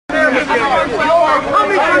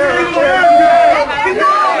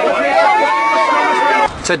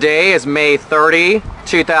Today is May 30,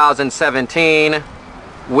 2017.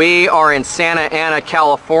 We are in Santa Ana,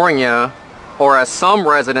 California, or as some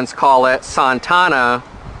residents call it, Santana.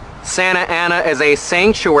 Santa Ana is a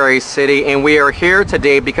sanctuary city, and we are here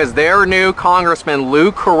today because their new Congressman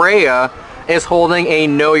Lou Correa is holding a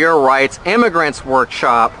Know Your Rights Immigrants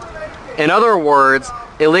workshop. In other words,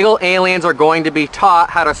 illegal aliens are going to be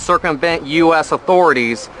taught how to circumvent U.S.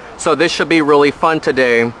 authorities, so this should be really fun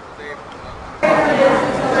today.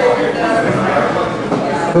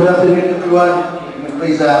 Good afternoon, everyone.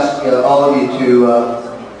 Please ask all of you to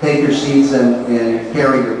take your seats and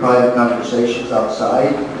carry your private conversations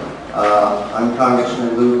outside. I'm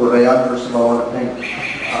Congressman Lou Correa. First of all, I want to thank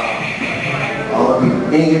all of you for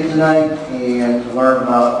being here tonight and to learn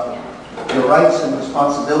about your rights and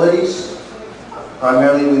responsibilities,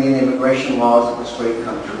 primarily within the immigration laws of this great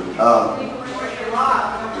country.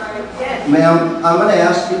 Ma'am, I'm going to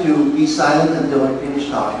ask you to be silent until I finish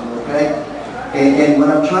talking, okay? And what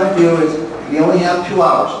I'm trying to do is, we only have 2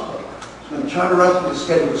 hours today. So I'm going to try to run through the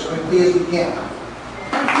schedule as quickly as we can.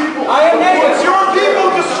 It's your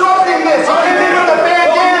people disrupting this. You came in with a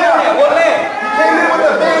bandana. You came in with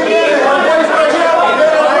a bandana.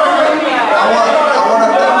 I want to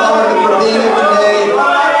thank all of you for being here today.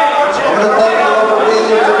 I want to thank you all for being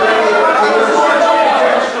here today. This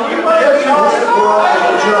forum is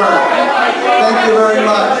adjourned. Thank you very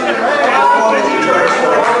much. This forum is adjourned.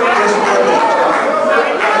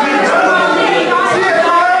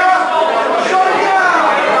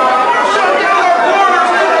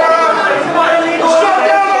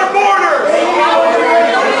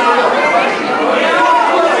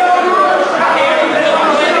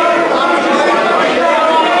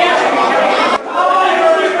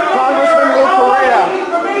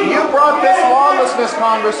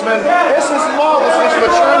 Congressman, this is lawlessness that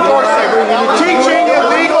you're endorsing. Teaching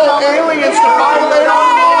illegal aliens to violate our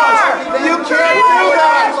laws. You can't do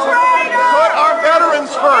that. Put our veterans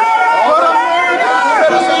first. Put American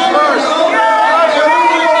citizens first. Not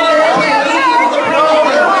illegal aliens. No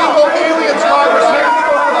illegal aliens, Congressman.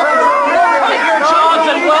 Your jobs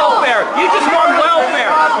and welfare. You just want welfare.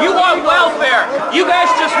 You want welfare. You guys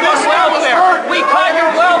just want welfare. We cut your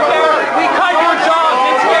welfare. We cut your jobs.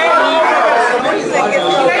 It's game over.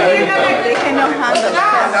 They cannot handle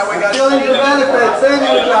Stealing your benefits and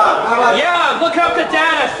your job. Yeah, look up the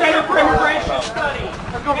data. Center for Immigration Studies.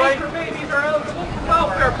 Major babies are eligible for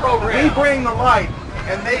welfare programs. We bring the light,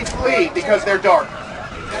 and they flee because they're dark.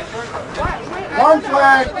 One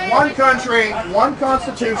flag, one country, one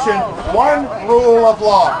constitution, one rule of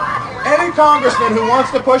law. Any congressman who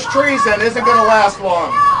wants to push treason isn't going to last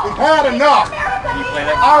long. We've had enough.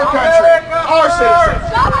 Our country, our citizens,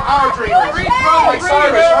 our dreamers. Like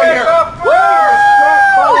Cyrus right here.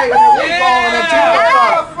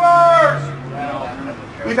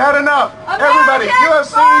 We've had enough. Everybody, you have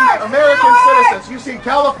seen American citizens. You've seen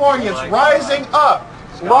Californians rising up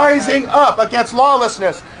against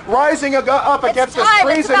lawlessness, rising up against this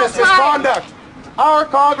treasonous misconduct. Our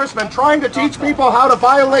congressman trying to teach people how to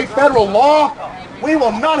violate federal law. We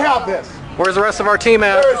will not have this. Where's the rest of our team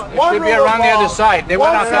at? Should be around the other side. They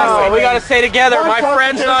went out that way. We got to stay together. My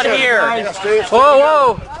friend's not here. Whoa,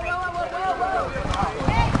 whoa.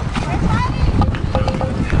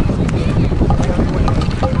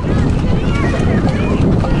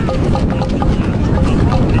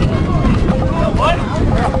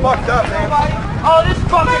 Fucked up, man. Oh, this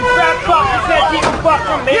fucking fat fuck said he can fuck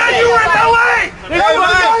from me. Yeah, you were in LA! Yeah!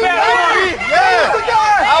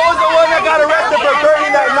 I was the one that got arrested for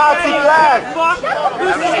burning that Nazi flag. You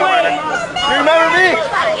remember me?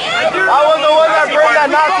 I was the one that burned that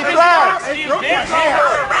Nazi flag.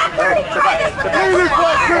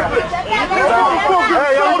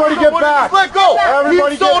 Hey, everybody get back. Let go.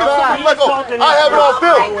 Everybody get back. Let go. I have it all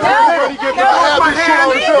built. Everybody get back. I have this shit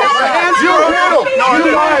on film. You hit him. No, I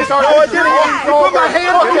didn't. You put my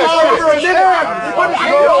hand on this shit.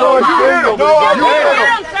 No, I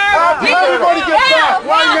didn't. Everybody get back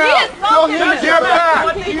right now. Tell him to get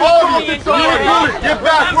back. All of you, get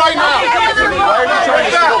back right now. Why are you trying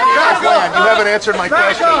to steal people's land? You haven't answered my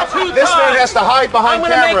question. This man has to hide behind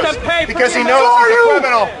cameras because he knows he's a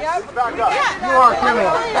criminal. You are a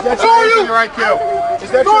criminal. Is that your age or your IQ?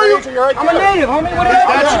 Is that your age or your IQ? I'm a native, homie. What is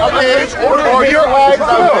that? Your age or your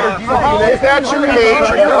IQ? Is that your age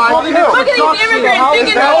or your IQ? Look at these immigrants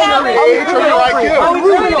thinking Is that your age or your IQ?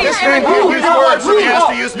 This man can't use words, so he has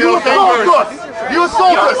to use middle fingers. You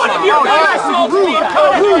assault us! What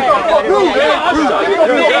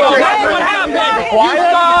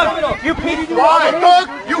happened? You piece of Why, Doug?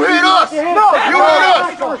 You hit us! No, you hit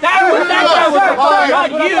us! That was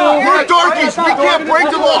We're darkies. We can't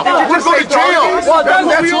break the law. We're going to jail. Well, that's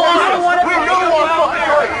what we are. We know we're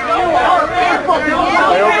fucking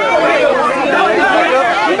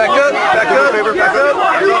Back up. Back up. Back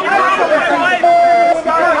up.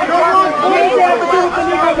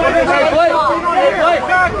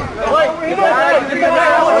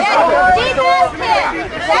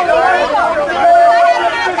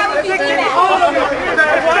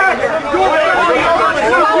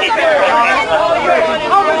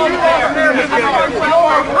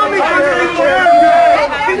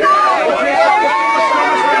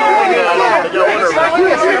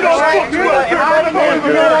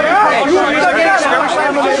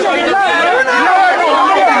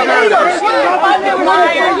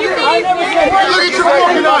 Look at your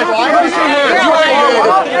fucking eyes.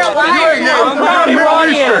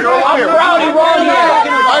 I'm proud Iranian.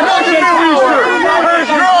 I know you're Middle Eastern.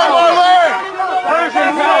 You're on my land.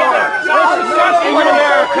 Persian power. We're successful in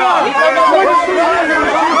America.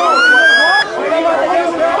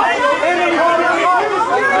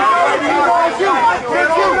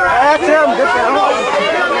 That's him.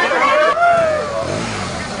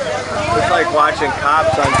 It's like watching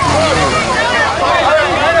cops on TV.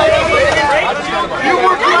 You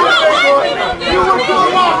were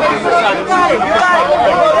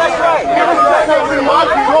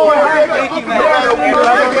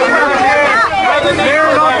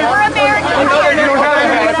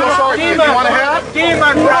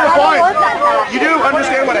You do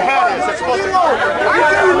understand what a hat is. It's supposed to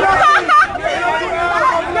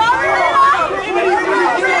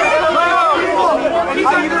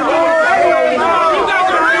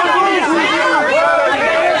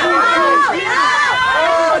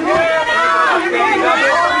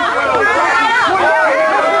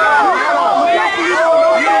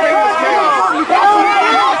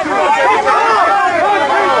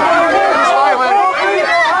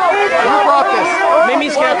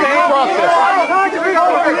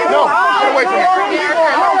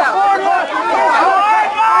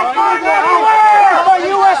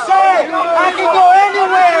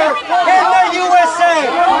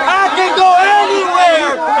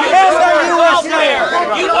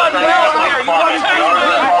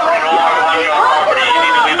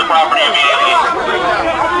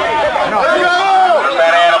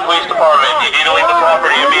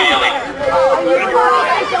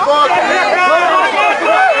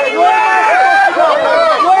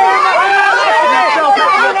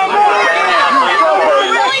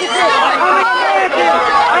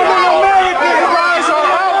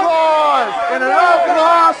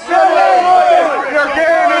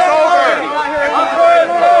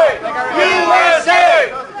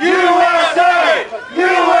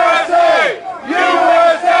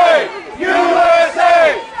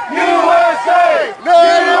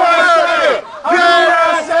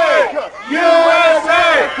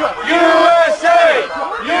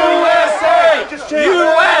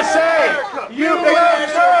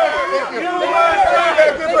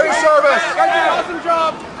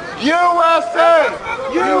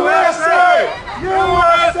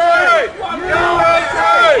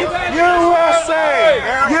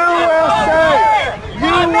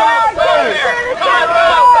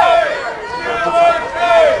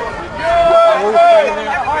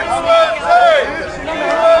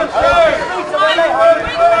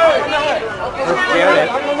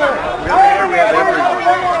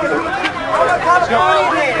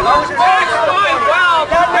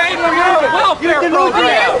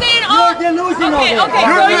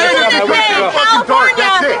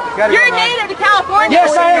You're native to California.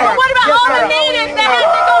 Yes, I am. What about all the natives that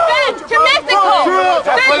have to go back to Mexico?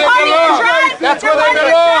 That's where they belong. That's where they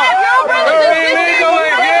belong. They're illegal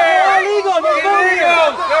in here. They're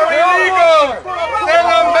illegal. They're illegal. Send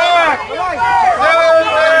them back. Send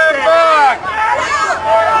them back.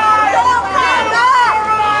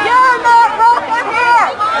 You're not welcome here.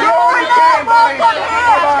 You're not welcome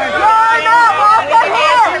here. You're not welcome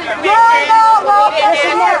here. You're not welcome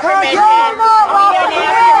here. You're not welcome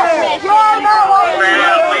here. You're not welcome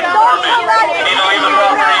here. Don't come back.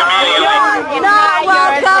 You're not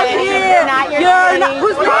welcome here. You're not.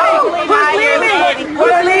 Who's calling?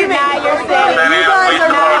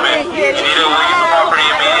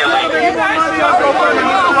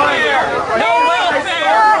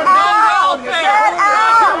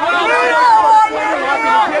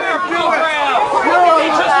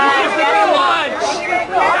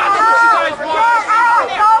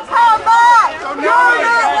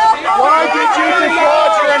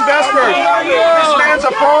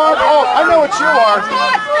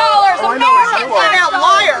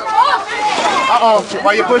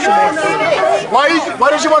 Why are you pushing me? Why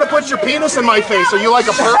did you want to put your penis in my face? Are you like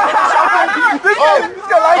a pervert?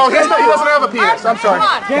 Oh, he doesn't have a penis. I'm sorry.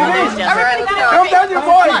 Calm down your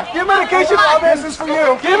voice. Give medication, Robin. This is for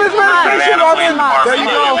you. Give his medication, Robin. There you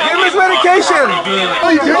go. Give him his medication.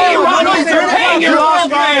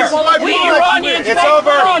 We run you. It's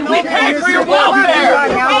over. We pay for your welfare.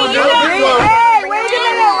 Hey, wait a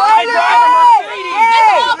minute. I drive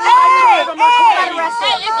a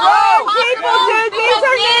Mercedes. People, dude, these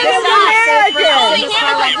are Native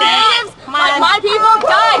Americans. My people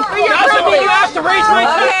died for your Doesn't mean you have to raise my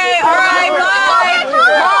taxes. Okay, all right, bye.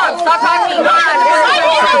 Mom, stop talking to The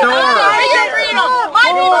door.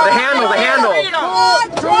 The handle, the handle.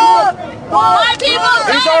 My people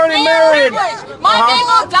died. He's already married. My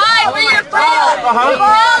people died for your freedom. For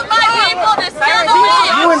all my people to steal the land.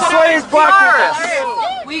 You enslaved black people.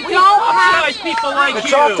 We don't have Subsidize people like The you.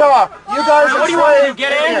 Choctaw. You guys What do you want me to enslaved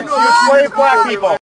get in? Indians. You enslaved black people.